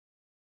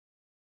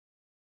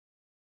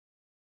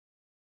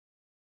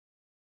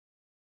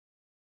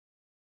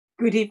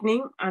Good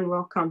evening and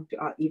welcome to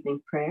our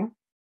evening prayer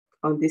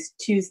on this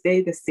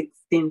Tuesday, the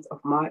 16th of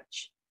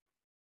March.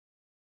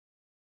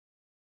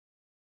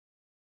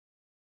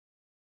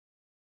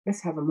 Let's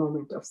have a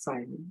moment of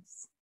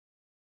silence.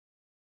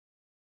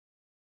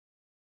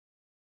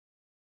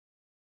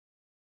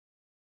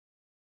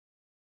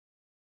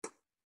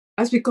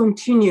 As we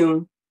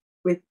continue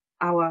with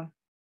our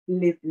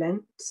Live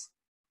Lent,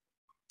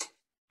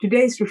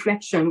 today's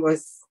reflection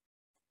was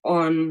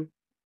on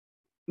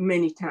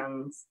many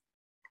tongues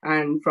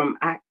and from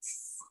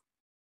Acts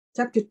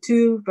chapter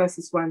 2,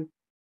 verses 1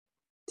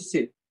 to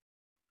 2.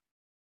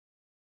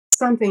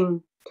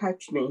 Something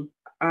touched me.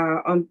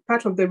 On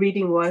part of the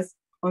reading was,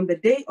 on the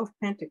day of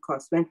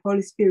Pentecost, when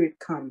Holy Spirit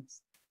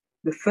comes,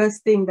 the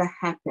first thing that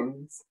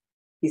happens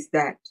is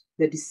that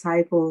the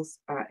disciples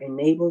are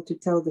enabled to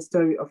tell the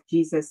story of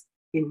Jesus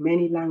in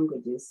many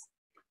languages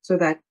so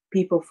that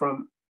people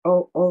from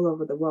all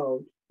over the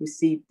world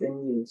receive the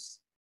news.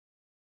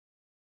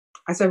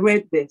 As I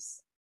read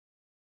this,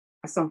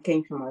 a song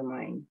came to my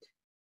mind,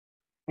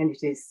 and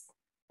it is,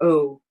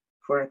 "Oh,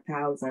 for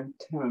 1,000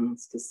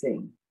 tongues to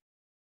sing.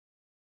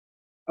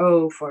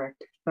 Oh, for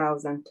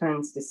 1,000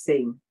 tongues to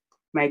sing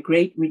my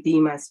great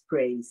Redeemer's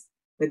praise,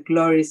 the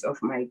glories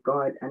of my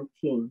God and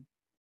King,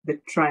 the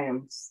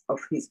triumphs of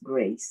his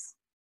grace.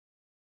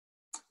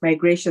 My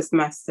gracious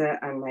Master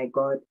and my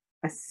God,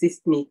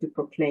 assist me to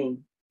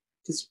proclaim,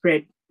 to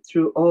spread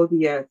through all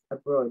the earth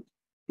abroad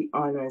the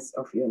honors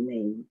of your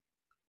name.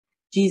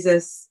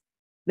 Jesus,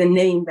 the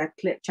name that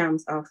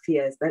charms our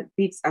fears, that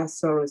bids our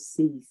sorrows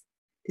cease,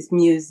 'tis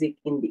music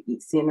in the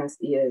sinner's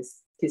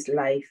ears, 'tis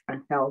life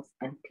and health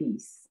and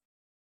peace.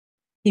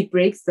 He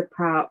breaks the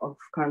power of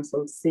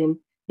cancelled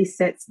sin, he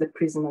sets the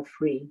prisoner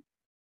free.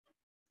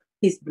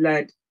 His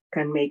blood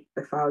can make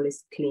the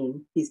foulest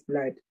clean, his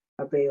blood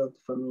availed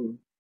for me.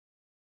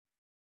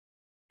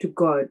 To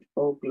God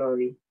all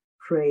glory,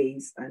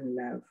 praise and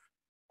love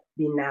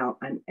be now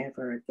and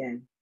ever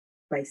again,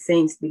 by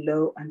saints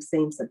below and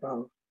saints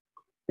above,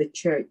 the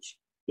church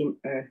in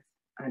earth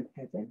and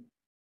heaven."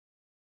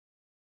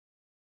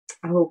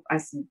 I hope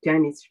as you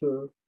journey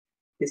through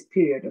this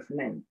period of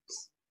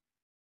Lent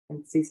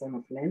and season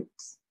of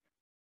Lent,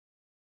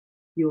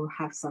 you will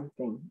have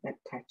something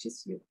that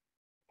touches you,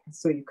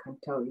 so you can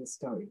tell your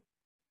story.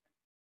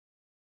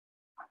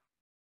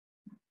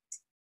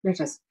 Let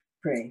us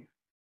pray.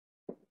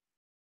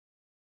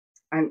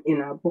 And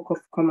in our Book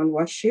of Common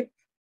Worship,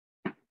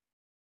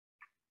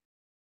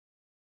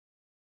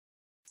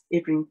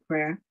 Evening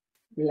Prayer,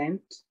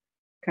 Lent,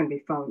 can be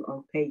found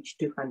on page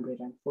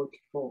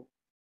 244.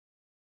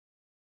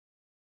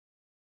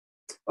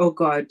 O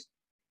God,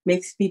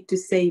 make speed to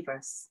save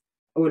us.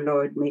 O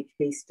Lord, make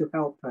haste to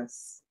help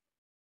us.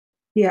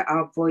 Hear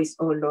our voice,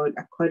 O Lord,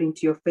 according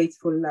to your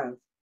faithful love,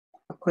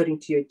 according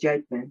to your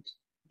judgment,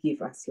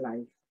 give us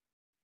life.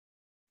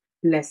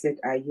 Blessed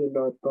are you,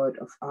 Lord God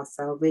of our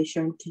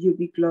salvation. To you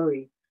be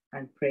glory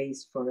and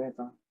praise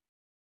forever.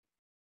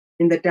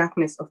 In the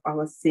darkness of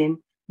our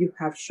sin, you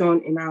have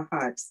shone in our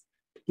hearts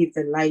to give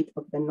the light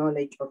of the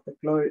knowledge of the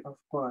glory of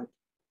God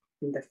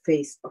in the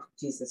face of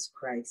Jesus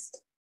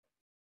Christ.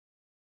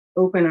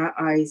 Open our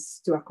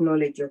eyes to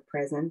acknowledge your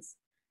presence,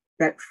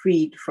 that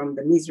freed from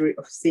the misery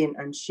of sin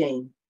and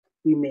shame,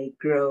 we may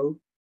grow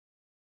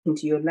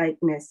into your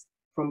likeness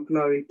from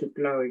glory to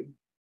glory.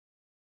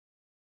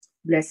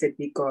 Blessed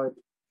be God,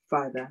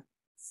 Father,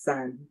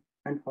 Son,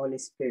 and Holy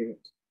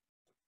Spirit.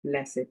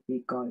 Blessed be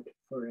God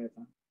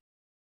forever.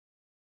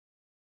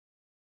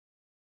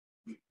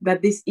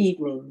 That this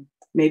evening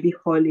may be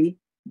holy,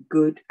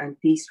 good, and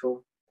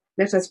peaceful,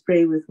 let us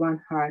pray with one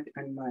heart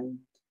and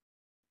mind.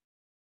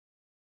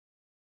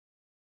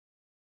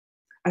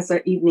 As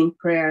our evening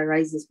prayer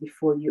rises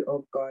before you,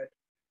 O God,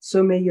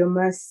 so may your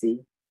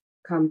mercy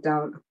come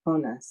down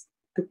upon us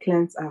to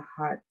cleanse our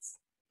hearts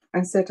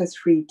and set us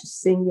free to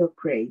sing your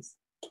praise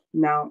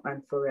now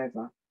and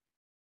forever.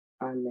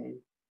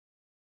 Amen.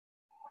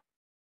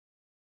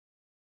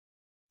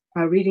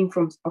 Our reading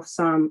of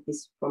Psalm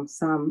is from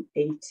Psalm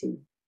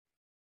 80.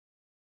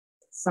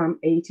 Psalm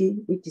 80,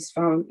 which is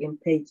found in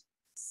page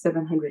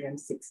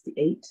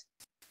 768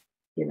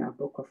 in our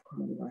Book of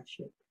Common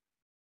Worship.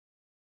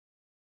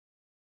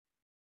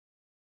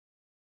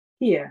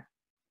 Hear,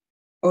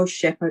 O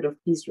shepherd of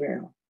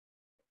Israel,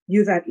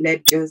 you that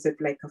led Joseph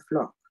like a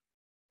flock,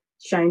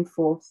 shine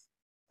forth,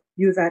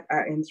 you that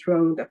are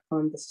enthroned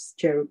upon the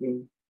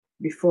cherubim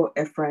before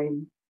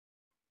Ephraim,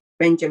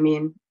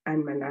 Benjamin,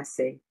 and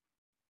Manasseh.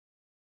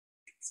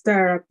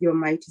 Stir up your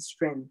mighty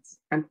strength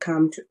and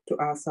come to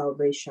our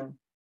salvation.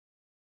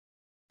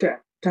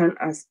 Turn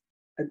us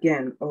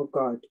again, O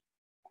God.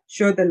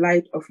 Show the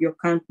light of your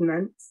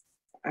countenance,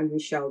 and we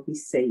shall be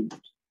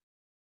saved.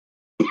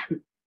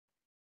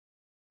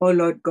 O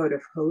Lord God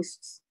of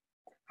hosts,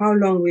 how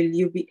long will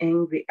you be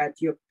angry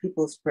at your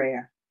people's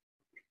prayer?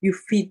 You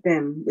feed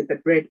them with the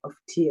bread of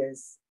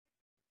tears.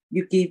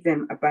 You give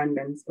them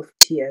abundance of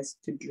tears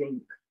to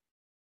drink.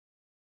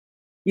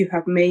 You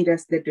have made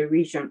us the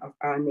derision of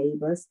our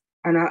neighbors,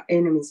 and our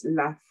enemies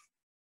laugh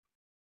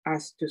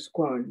us to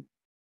scorn.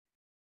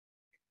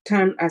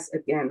 Turn us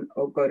again,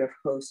 O God of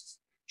hosts.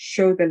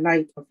 Show the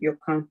light of your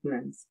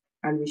countenance,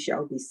 and we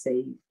shall be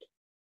saved.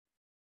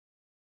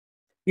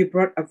 You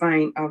brought a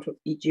vine out of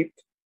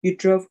Egypt. You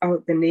drove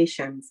out the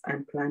nations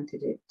and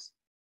planted it.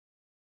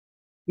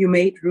 You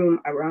made room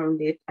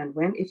around it, and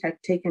when it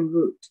had taken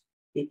root,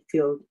 it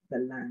filled the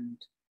land.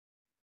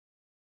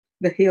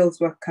 The hills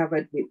were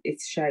covered with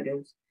its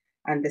shadows,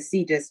 and the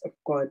cedars of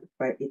God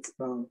by its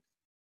boughs.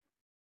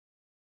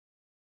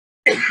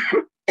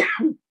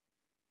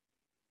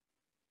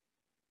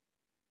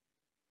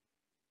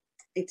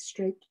 It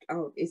stretched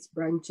out its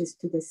branches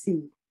to the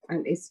sea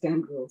and its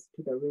tendrils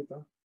to the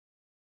river.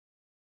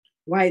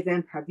 Why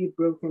then have you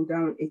broken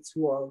down its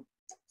wall,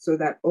 so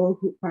that all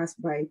who pass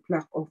by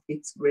pluck off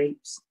its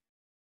grapes?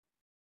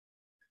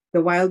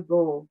 The wild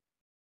boar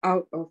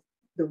out of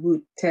the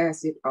wood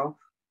tears it off,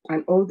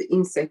 and all the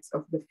insects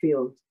of the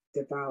field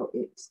devour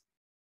it.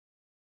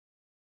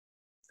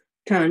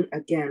 Turn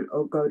again,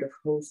 O God of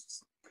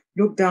hosts.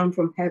 Look down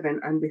from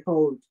heaven and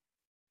behold.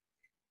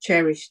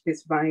 Cherish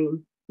this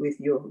vine with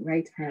your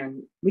right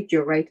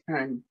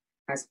hand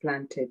has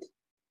planted,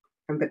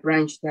 and the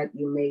branch that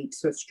you made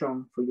so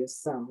strong for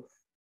yourself.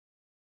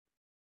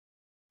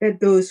 Let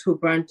those who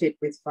burnt it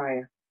with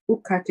fire,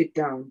 who cut it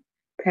down,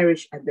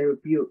 perish at the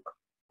rebuke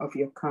of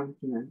your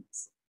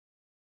countenance.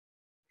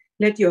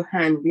 Let your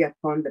hand be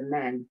upon the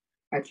man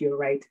at your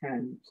right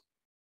hand,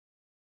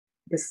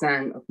 the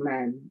Son of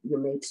Man you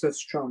made so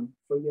strong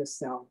for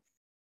yourself.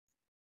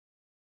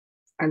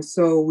 And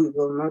so we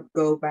will not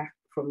go back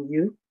from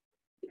you.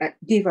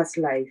 Give us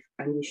life,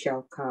 and we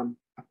shall come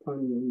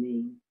upon your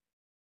name.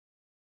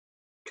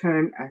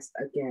 Turn us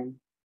again,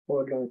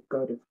 O Lord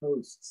God of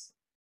hosts.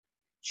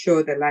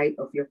 Show the light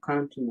of your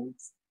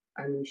countenance,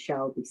 and we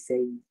shall be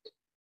saved.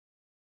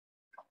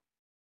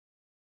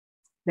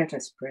 Let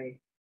us pray.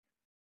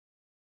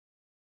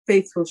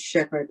 Faithful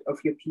shepherd of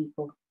your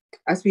people,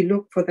 as we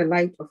look for the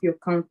light of your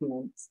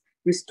countenance,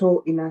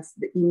 restore in us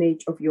the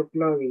image of your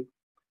glory,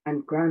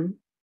 and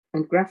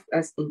graft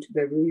us into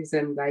the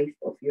risen life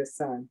of your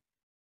Son,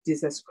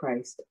 Jesus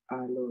Christ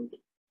our Lord.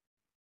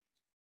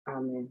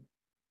 Amen.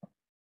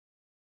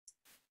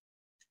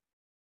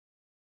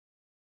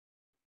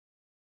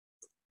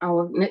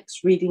 Our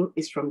next reading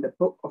is from the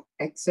book of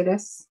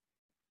Exodus,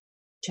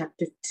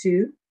 chapter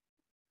 2,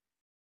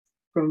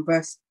 from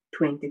verse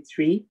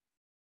 23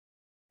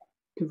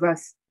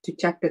 to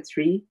chapter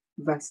 3,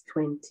 verse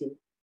 20.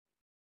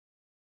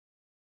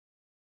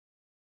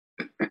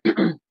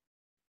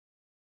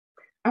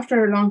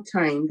 After a long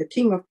time, the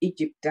king of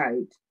Egypt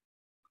died.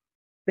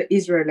 The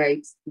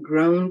Israelites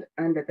groaned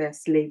under their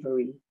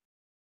slavery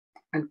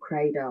and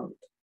cried out.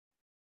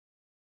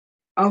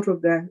 Out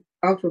of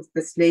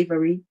the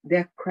slavery,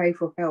 their cry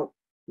for help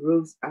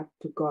rose up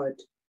to God.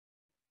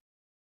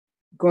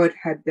 God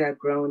heard their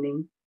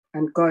groaning,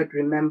 and God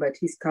remembered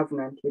his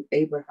covenant with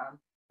Abraham,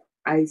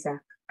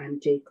 Isaac,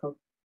 and Jacob.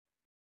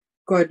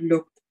 God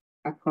looked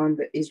upon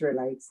the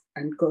Israelites,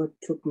 and God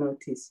took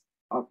notice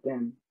of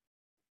them.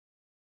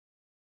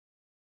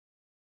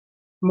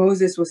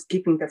 Moses was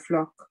keeping the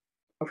flock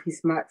of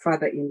his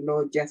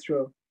father-in-law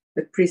Jethro,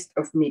 the priest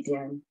of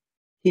Midian.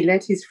 He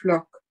led his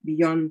flock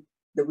beyond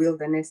the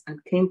wilderness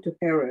and came to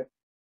Horeb,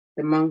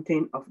 the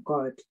mountain of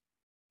God.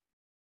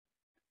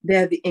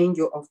 There the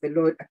angel of the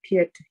Lord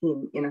appeared to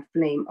him in a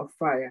flame of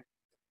fire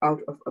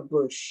out of a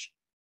bush.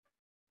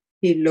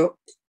 He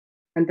looked,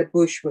 and the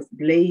bush was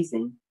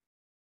blazing,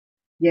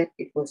 yet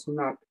it was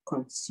not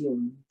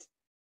consumed.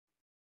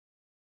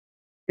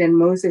 Then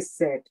Moses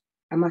said,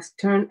 I must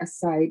turn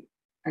aside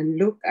and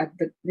look at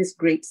this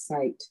great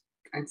sight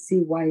and see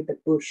why the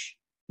bush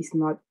is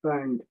not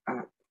burned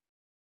up.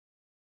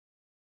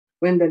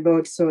 When the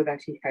Lord saw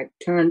that he had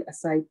turned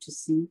aside to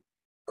see,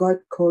 God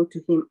called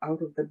to him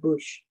out of the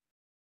bush,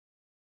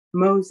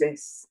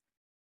 Moses,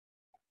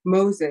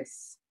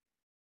 Moses.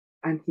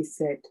 And he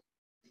said,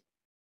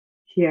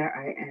 Here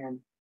I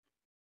am.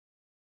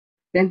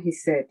 Then he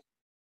said,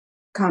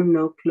 Come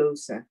no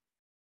closer.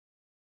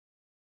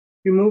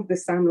 Remove the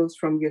sandals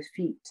from your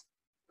feet,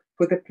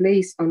 for the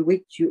place on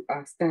which you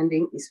are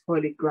standing is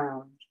holy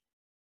ground.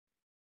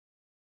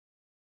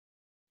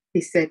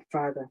 He said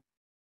further,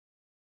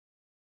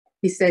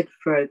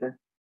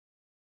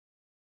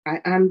 I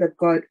am the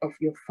God of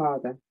your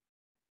father,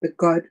 the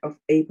God of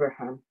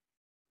Abraham,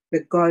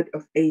 the God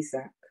of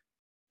Isaac,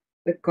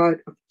 the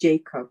God of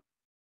Jacob.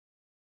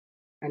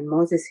 And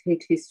Moses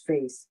hid his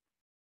face,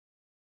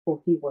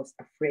 for he was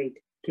afraid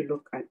to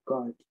look at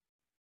God.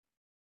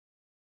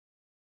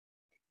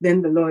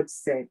 Then the Lord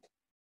said,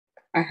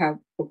 I have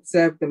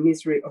observed the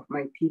misery of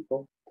my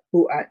people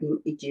who are in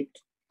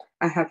Egypt.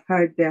 I have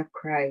heard their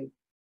cry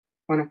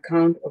on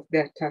account of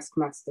their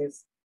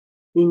taskmasters.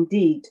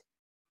 Indeed,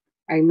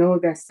 I know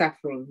their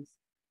sufferings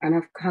and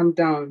have come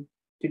down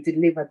to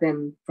deliver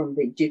them from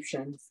the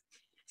Egyptians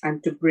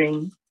and to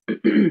bring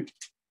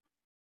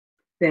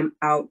them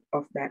out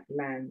of that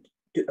land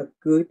to a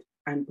good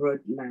and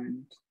broad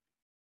land,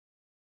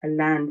 a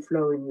land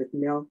flowing with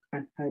milk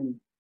and honey,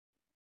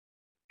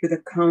 to the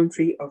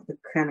country of the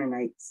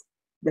Canaanites,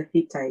 the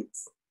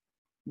Hittites,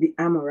 the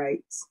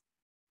Amorites,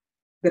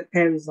 the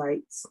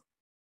Perizzites,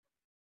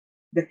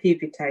 the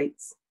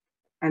Hivitites,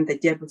 and the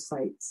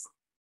Jebusites.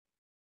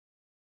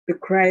 The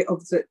cry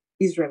of the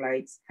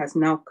Israelites has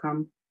now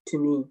come to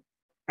me.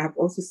 I have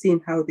also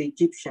seen how the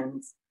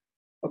Egyptians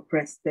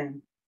oppressed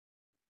them.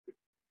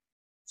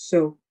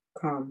 So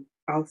come,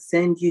 I'll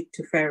send you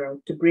to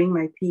Pharaoh to bring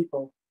my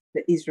people,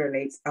 the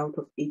Israelites, out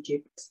of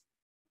Egypt.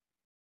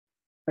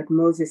 But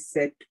Moses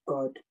said to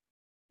God,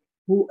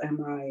 who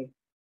am I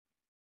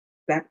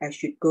that I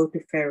should go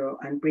to Pharaoh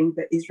and bring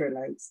the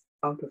Israelites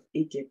out of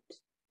Egypt?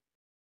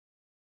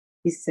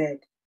 He said,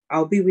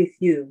 I'll be with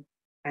you,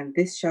 and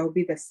this shall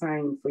be the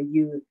sign for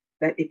you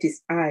that it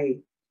is I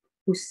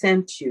who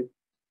sent you.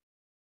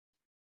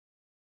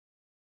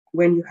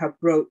 When you have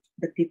brought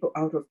the people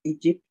out of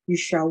Egypt, you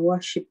shall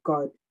worship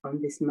God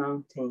on this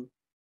mountain.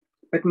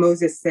 But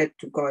Moses said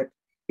to God,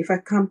 if I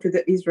come to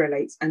the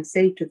Israelites and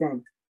say to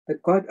them, the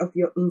God of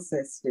your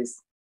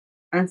ancestors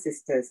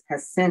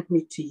has sent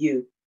me to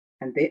you,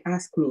 and they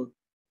ask me,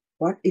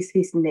 what is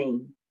his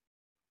name?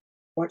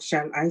 What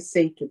shall I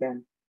say to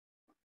them?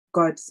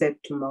 God said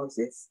to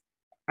Moses,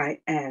 I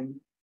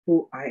am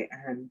who I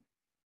am.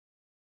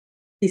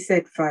 He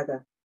said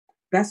further,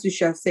 thus you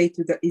shall say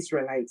to the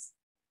Israelites,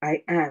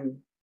 I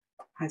am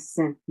has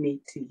sent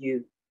me to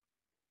you.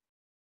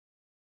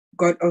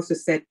 God also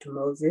said to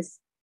Moses,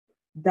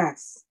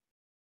 thus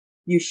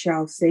you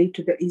shall say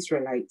to the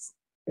Israelites,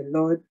 the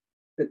Lord,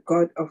 the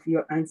God of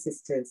your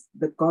ancestors,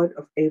 the God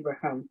of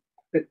Abraham,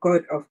 the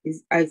God of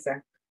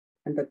Isaac,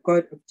 and the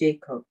God of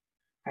Jacob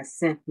has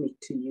sent me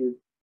to you.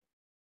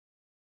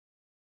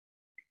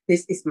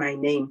 This is my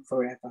name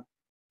forever,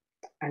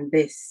 and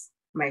this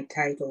my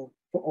title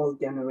for all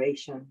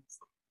generations.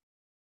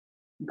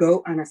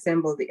 Go and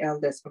assemble the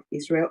elders of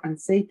Israel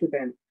and say to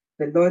them,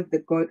 the Lord, the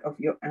God of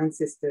your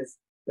ancestors,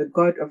 the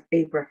God of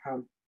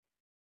Abraham,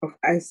 of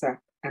Isaac,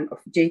 and of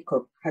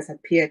Jacob has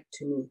appeared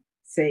to me,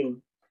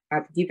 saying,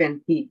 I've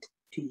given heed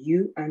to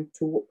you and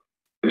to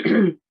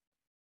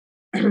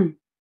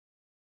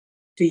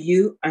to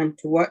you and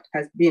to what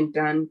has been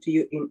done to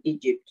you in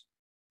Egypt.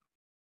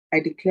 I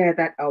declare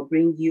that I'll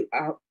bring you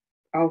out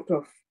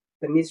of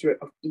the misery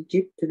of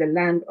Egypt to the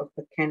land of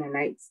the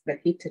Canaanites, the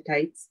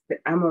Hittites, the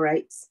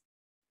Amorites,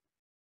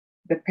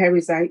 the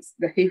Perizzites,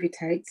 the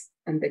Hivitites,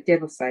 and the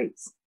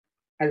Jebusites,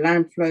 a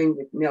land flowing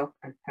with milk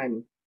and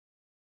honey.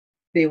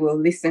 They will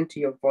listen to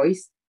your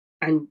voice,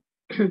 and,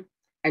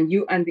 and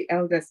you and the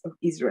elders of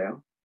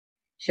Israel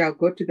shall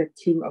go to the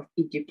king of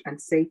Egypt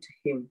and say to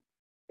him,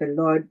 the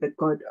Lord, the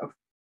God of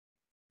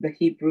the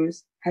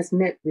Hebrews, has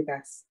met with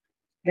us.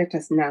 Let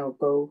us now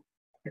go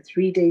a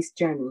 3 days'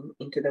 journey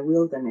into the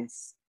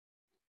wilderness,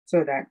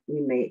 so that we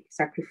may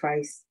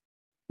sacrifice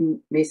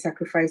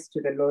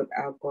to the Lord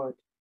our God.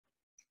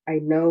 I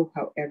know,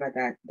 however,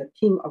 that the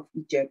king of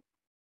Egypt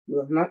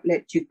will not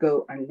let you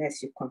go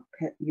unless you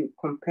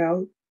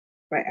compel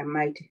by a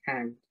mighty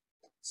hand.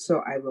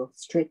 So I will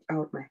stretch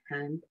out my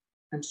hand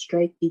and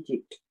strike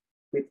Egypt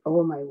with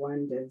all my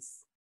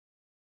wonders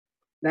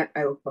that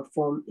I will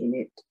perform in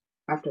it.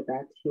 After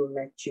that, he will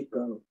let you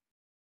go.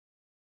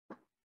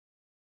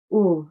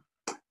 Oh,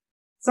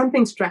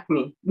 something struck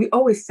me. We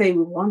always say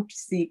we want to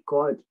see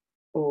God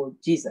or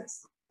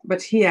Jesus,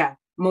 but here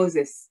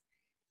Moses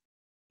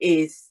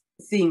is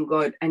seeing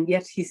God, and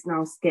yet he's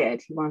now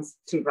scared. He wants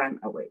to run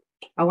away.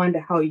 I wonder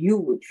how you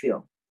would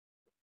feel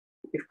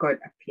if God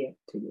appeared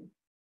to you.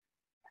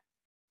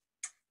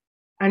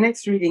 Our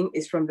next reading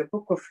is from the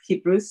book of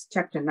Hebrews,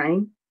 chapter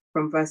 9,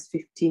 from verse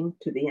 15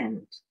 to the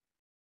end.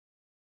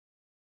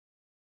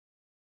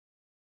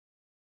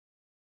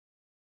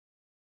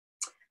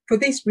 For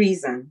this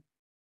reason,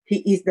 he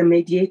is the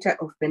mediator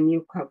of the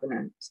new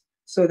covenant,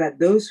 so that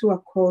those who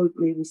are called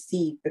may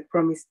receive the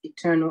promised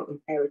eternal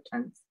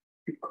inheritance,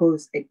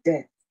 because a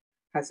death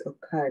has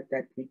occurred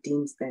that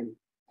redeems them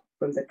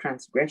from the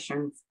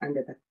transgressions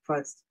under the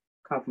first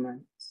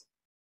covenant.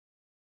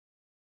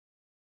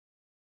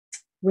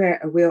 Where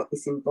a will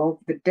is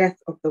involved, the death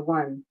of the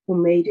one who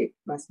made it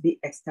must be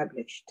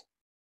established.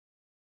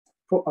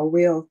 For a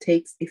will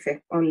takes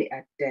effect only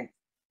at death,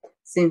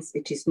 since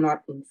it is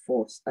not in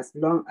force as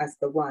long as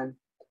the one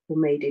who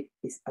made it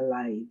is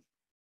alive.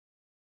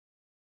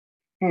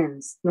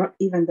 Hence, not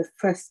even the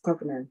first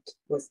covenant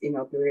was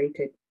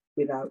inaugurated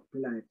without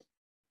blood.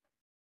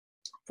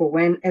 For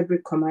when every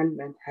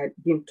commandment had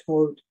been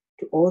told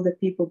to all the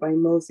people by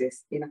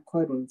Moses in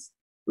accordance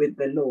with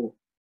the law,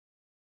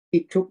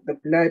 he took the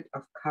blood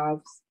of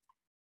calves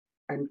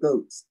and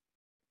goats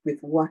with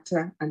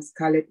water and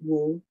scarlet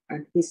wool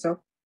and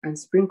hyssop and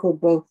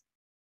sprinkled both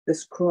the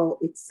scroll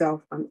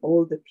itself and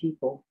all the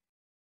people,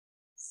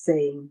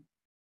 saying,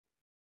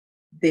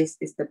 this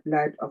is the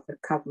blood of the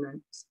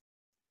covenant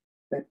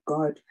that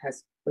God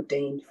has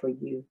ordained for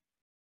you.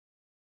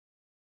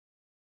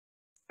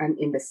 And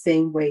in the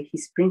same way, he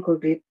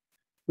sprinkled it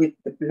with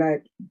the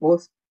blood,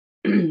 both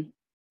the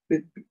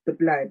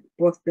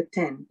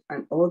tent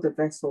and all the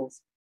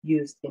vessels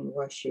used in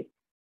worship.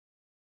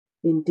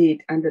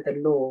 Indeed, under the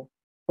law,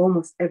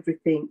 almost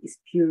everything is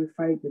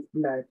purified with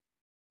blood,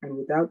 and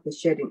without the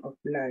shedding of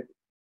blood,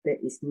 there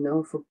is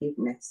no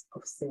forgiveness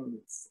of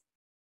sins.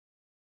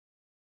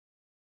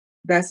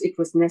 Thus it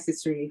was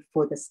necessary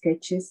for the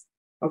sketches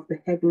of the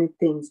heavenly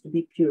things to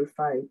be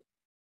purified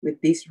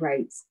with these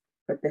rites,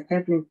 but the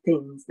heavenly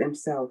things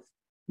themselves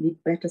need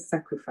better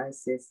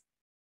sacrifices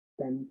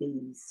than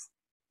these.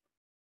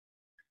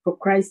 For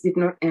Christ did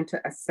not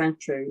enter a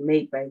sanctuary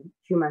made by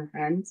human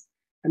hands,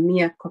 a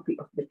mere copy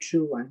of the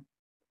true one,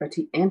 but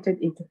he entered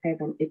into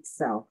heaven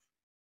itself,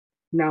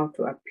 now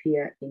to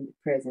appear in the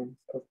presence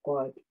of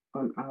God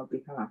on our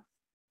behalf.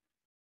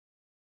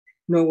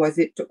 Nor was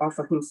it to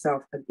offer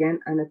himself again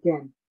and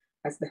again,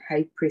 as the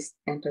high priest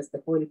enters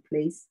the holy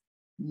place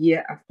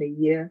year after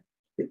year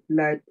with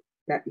blood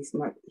that is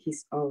not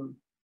his own.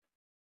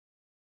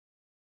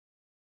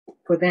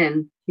 For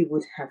then he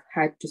would have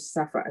had to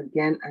suffer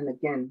again and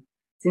again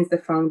since the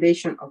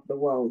foundation of the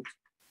world.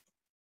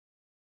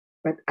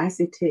 But as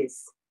it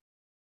is,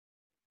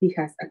 he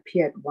has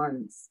appeared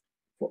once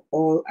for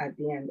all at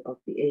the end of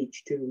the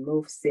age to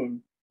remove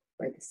sin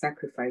by the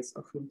sacrifice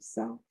of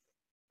himself.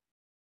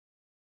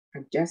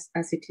 And just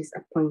as it is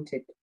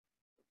appointed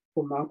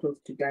for mortals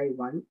to die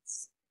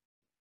once,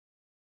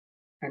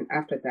 and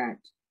after that,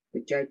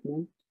 the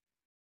judgment,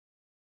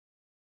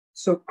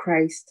 so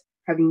Christ,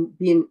 having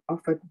been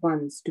offered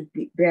once to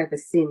bear the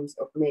sins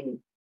of many,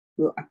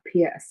 will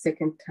appear a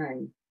second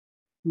time,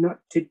 not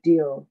to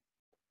deal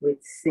with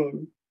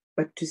sin,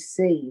 but to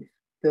save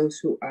those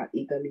who are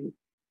eagerly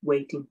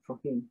waiting for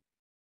him.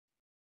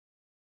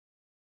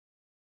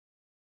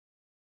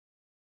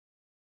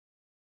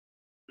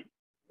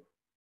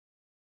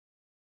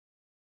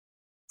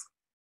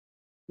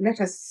 Let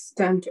us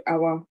turn to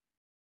our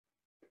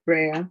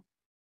prayer,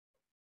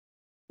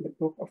 the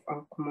book of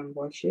our common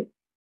worship.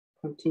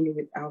 Continue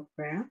with our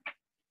prayer.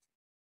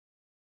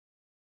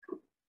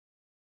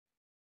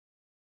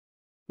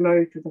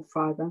 Glory to the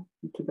Father,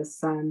 and to the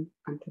Son,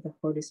 and to the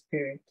Holy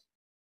Spirit,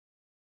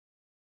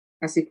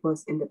 as it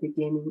was in the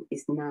beginning,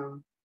 is now,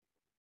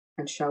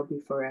 and shall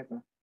be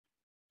forever.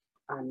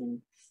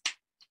 Amen.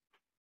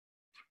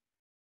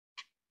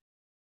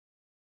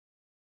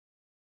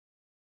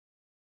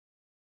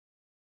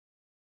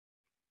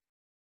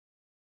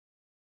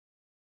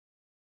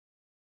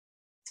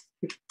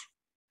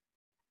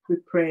 We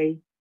pray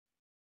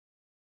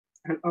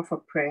and offer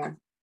prayer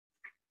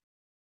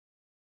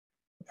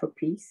for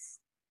peace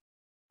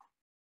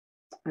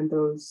and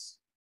those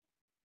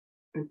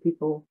and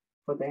people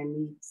for their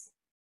needs.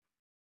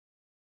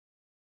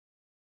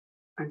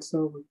 And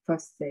so we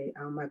first say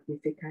our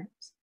Magnificat.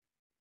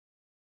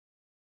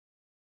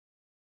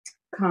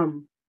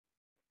 Come,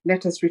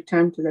 let us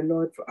return to the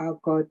Lord, for our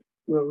God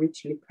will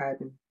richly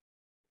pardon.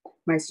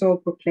 My soul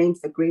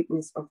proclaims the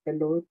greatness of the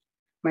Lord.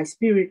 My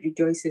spirit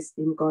rejoices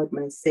in God,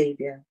 my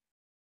Savior.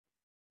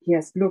 He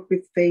has looked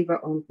with favor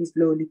on his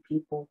lowly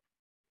people.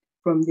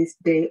 From this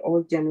day,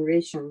 all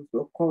generations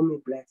will call me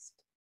blessed.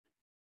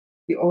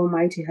 The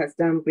Almighty has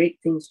done great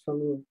things for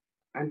me,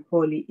 and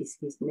holy is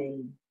his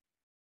name.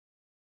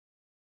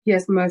 He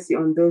has mercy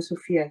on those who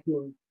fear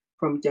him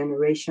from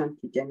generation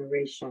to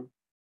generation.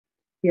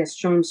 He has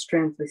shown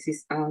strength with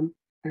his arm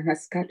and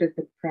has scattered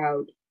the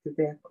proud to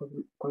their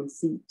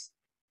conceit,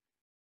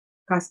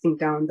 casting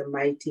down the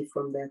mighty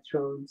from their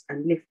thrones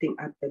and lifting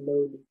up the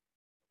lowly.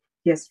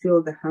 He has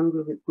filled the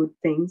hungry with good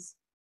things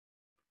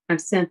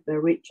and sent the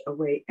rich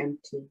away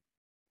empty.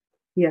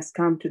 He has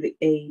come to the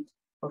aid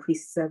of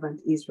his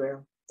servant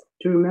Israel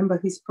to remember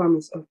his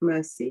promise of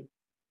mercy,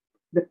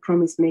 the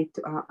promise made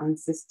to our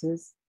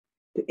ancestors,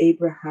 to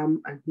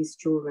Abraham and his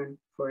children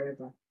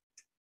forever.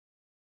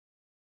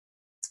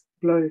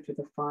 Glory to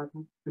the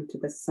Father, and to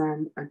the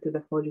Son, and to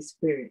the Holy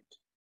Spirit,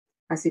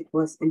 as it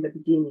was in the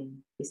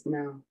beginning, is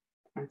now,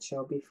 and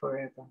shall be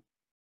forever.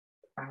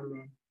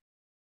 Amen.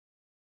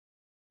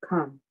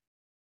 Come,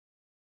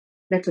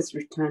 let us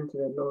return to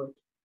the Lord,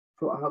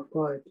 for our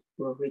God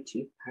will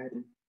richly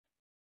pardon.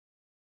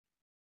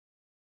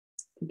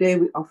 Today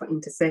we offer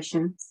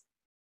intercessions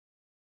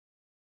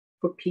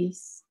for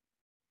peace,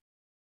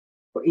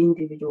 for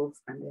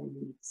individuals and their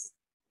needs.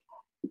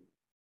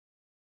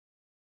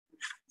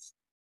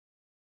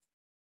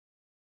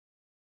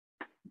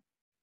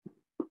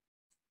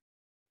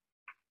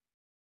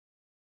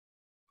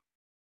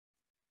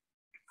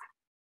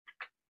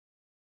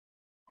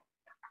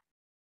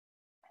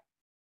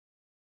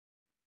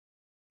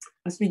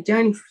 As we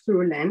journey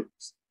through Lent,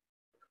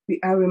 we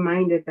are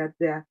reminded that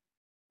there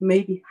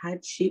may be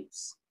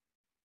hardships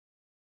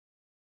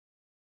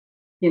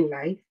in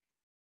life,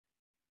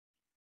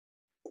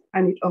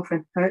 and it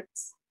often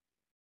hurts,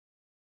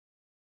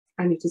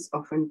 and it is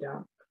often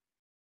dark,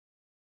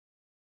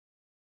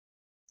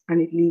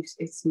 and it leaves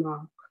its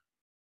mark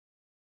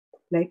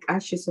like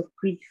ashes of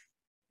grief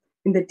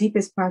in the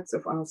deepest parts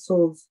of our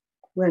souls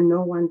where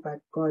no one but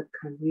God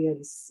can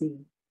really see.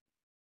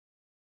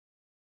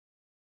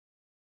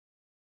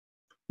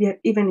 Yet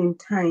even in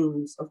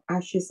times of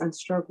ashes and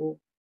struggle,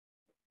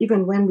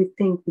 even when we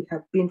think we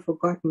have been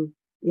forgotten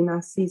in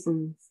our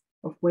seasons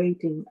of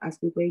waiting as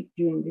we wait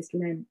during this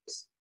Lent,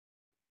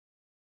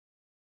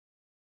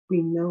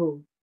 we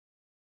know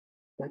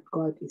that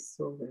God is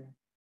so there.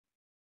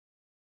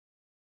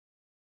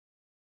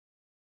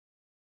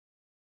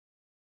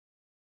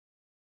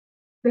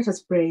 Let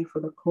us pray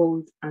for the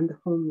cold and the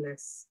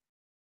homeless.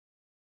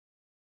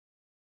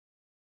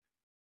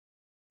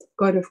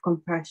 God of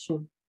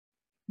compassion,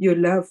 your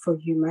love for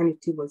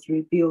humanity was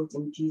revealed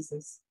in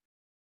Jesus,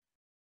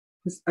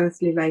 whose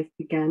earthly life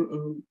began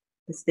in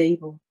the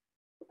stable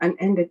and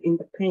ended in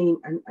the pain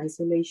and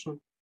isolation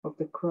of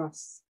the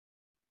cross.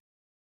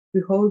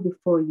 We hold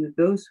before you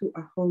those who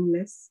are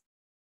homeless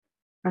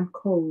and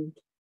cold,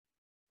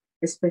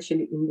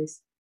 especially in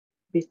this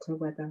bitter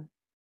weather.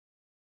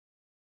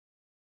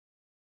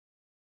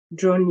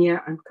 Draw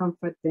near and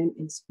comfort them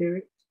in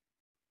spirit,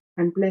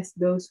 and bless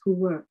those who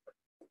work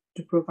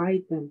to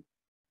provide them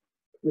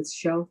with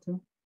shelter,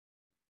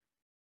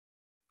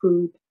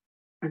 food,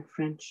 and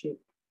friendship.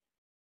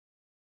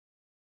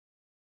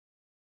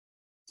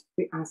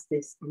 We ask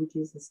this in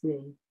Jesus'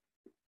 name.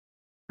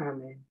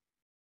 Amen.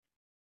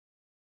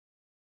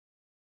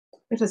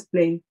 Let us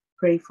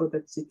pray for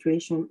the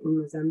situation in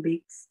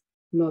Mozambique's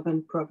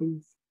northern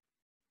province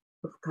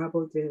of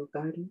Cabo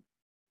Delgado,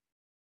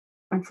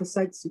 and for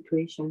such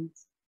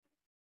situations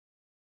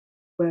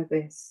where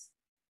there's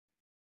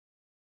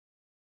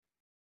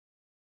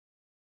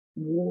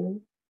war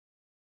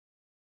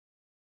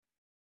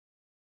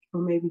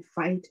or maybe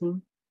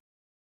fighting,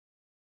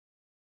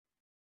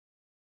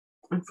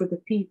 and for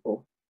the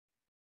people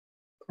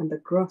and the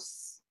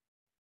gross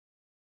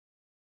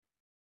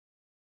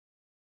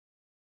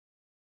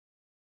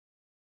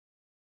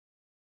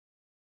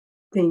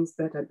things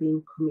that are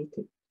being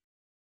committed.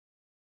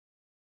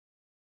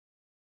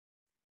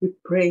 We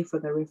pray for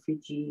the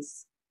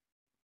refugees.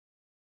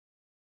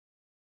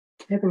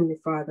 Heavenly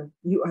Father,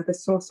 you are the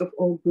source of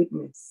all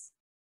goodness,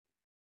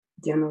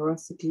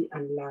 generosity,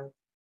 and love.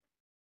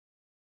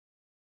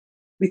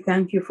 We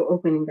thank you for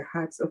opening the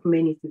hearts of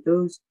many to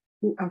those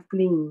who are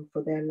fleeing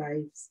for their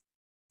lives.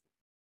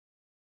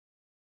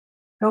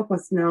 Help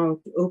us now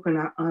to open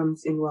our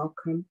arms in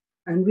welcome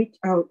and reach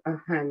out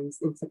our hands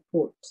in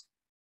support,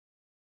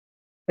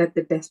 that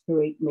the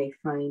desperate may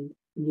find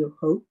new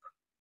hope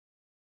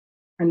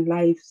and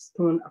lives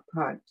torn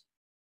apart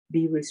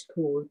be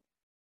restored.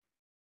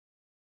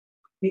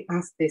 We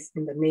ask this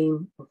in the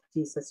name of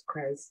Jesus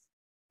Christ,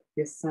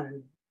 your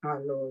Son,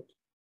 our Lord.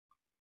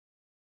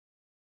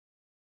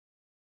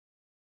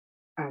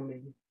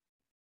 Amen.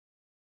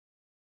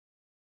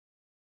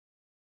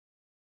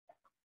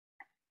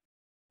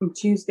 On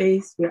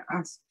Tuesdays, we are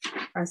asked,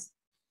 as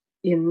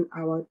in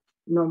our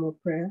normal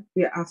prayer,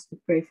 we are asked to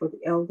pray for the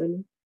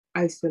elderly,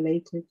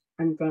 isolated,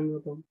 and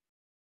vulnerable.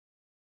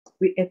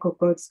 We echo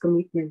God's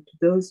commitment to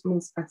those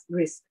most at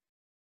risk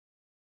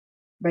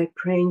by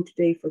praying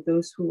today for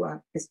those who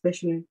are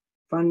especially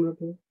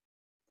vulnerable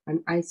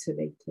and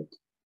isolated,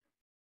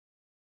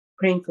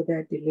 praying for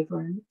their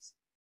deliverance,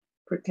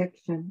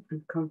 protection,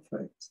 and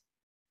comfort.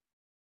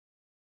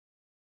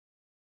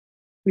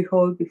 We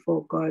hold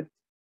before God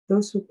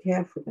those who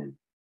care for them,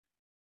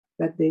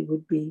 that they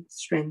would be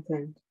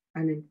strengthened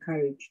and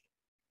encouraged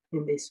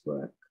in this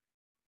work.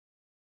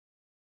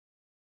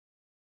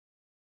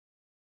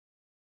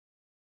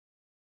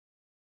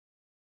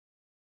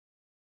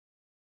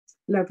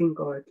 Loving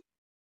God,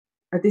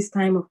 at this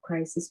time of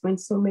crisis, when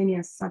so many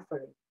are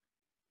suffering,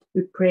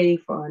 we pray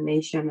for our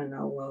nation and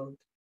our world.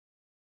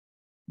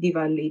 Give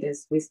our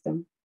leaders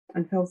wisdom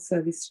and health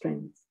service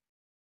strength,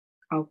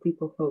 our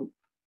people hope.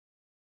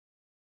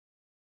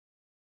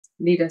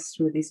 Lead us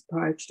through these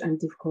parched and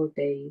difficult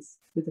days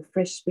with the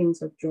fresh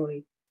springs of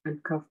joy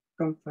and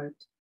comfort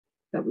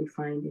that we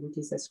find in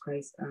Jesus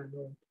Christ our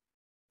Lord.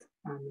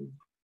 Amen.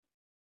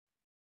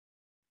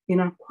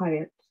 In our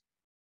quiet,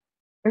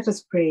 let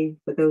us pray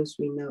for those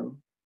we know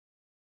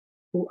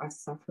who are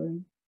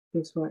suffering,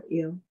 those who are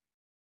ill.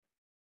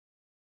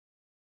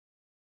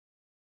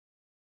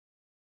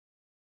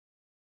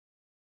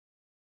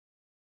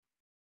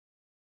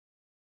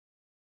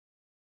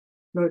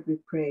 Lord, we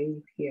pray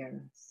you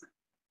hear us.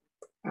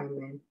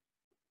 Amen.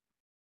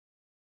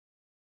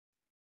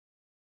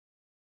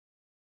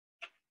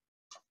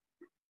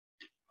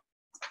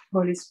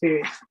 Holy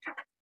Spirit,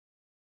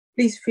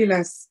 please fill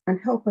us and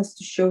help us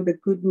to show the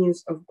good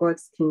news of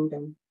God's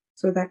kingdom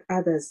so that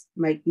others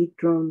might be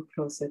drawn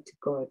closer to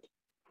God.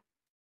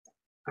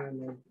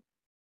 Amen.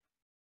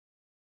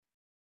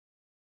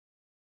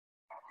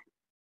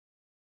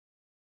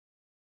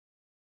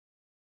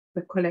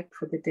 The collect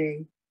for the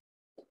day.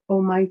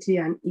 Almighty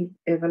and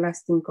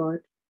everlasting God,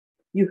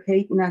 you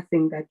hate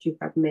nothing that you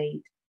have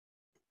made,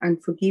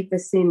 and forgive the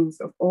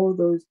sins of all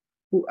those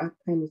who are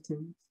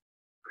penitent.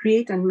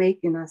 Create and make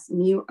in us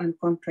new and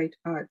contrite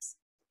hearts,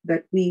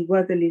 that we,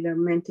 worthily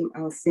lamenting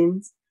our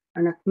sins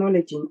and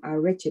acknowledging our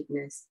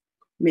wretchedness,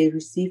 may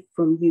receive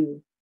from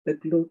you, the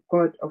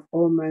God of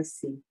all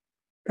mercy,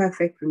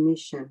 perfect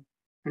remission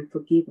and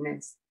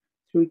forgiveness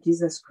through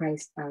Jesus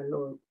Christ our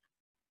Lord.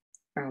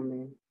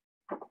 Amen.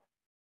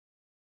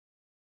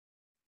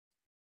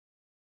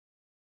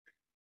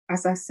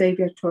 As our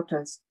Savior taught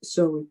us,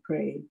 so we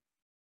pray.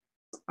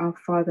 Our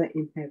Father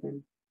in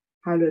heaven,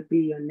 hallowed be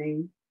your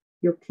name.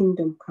 Your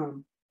kingdom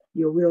come,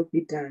 your will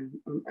be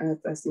done on earth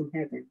as in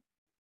heaven.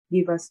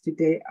 Give us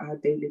today our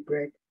daily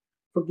bread.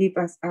 Forgive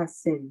us our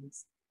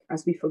sins,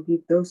 as we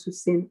forgive those who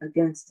sin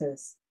against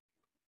us.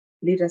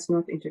 Lead us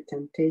not into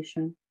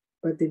temptation,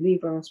 but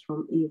deliver us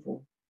from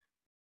evil.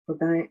 For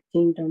thy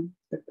kingdom,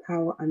 the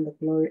power, and the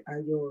glory are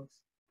yours,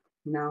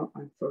 now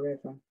and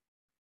forever.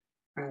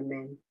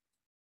 Amen.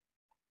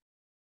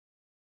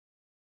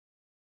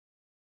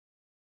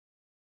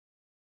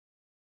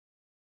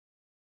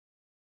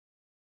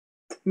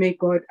 May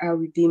God, our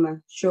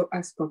Redeemer, show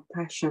us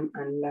compassion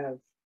and love.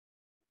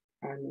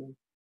 Amen.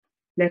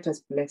 Let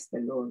us bless the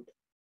Lord.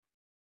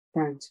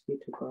 Thanks be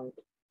to God.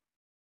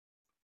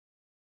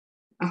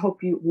 I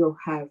hope you will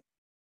have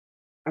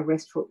a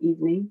restful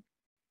evening.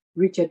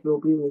 Richard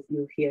will be with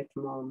you here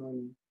tomorrow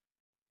morning.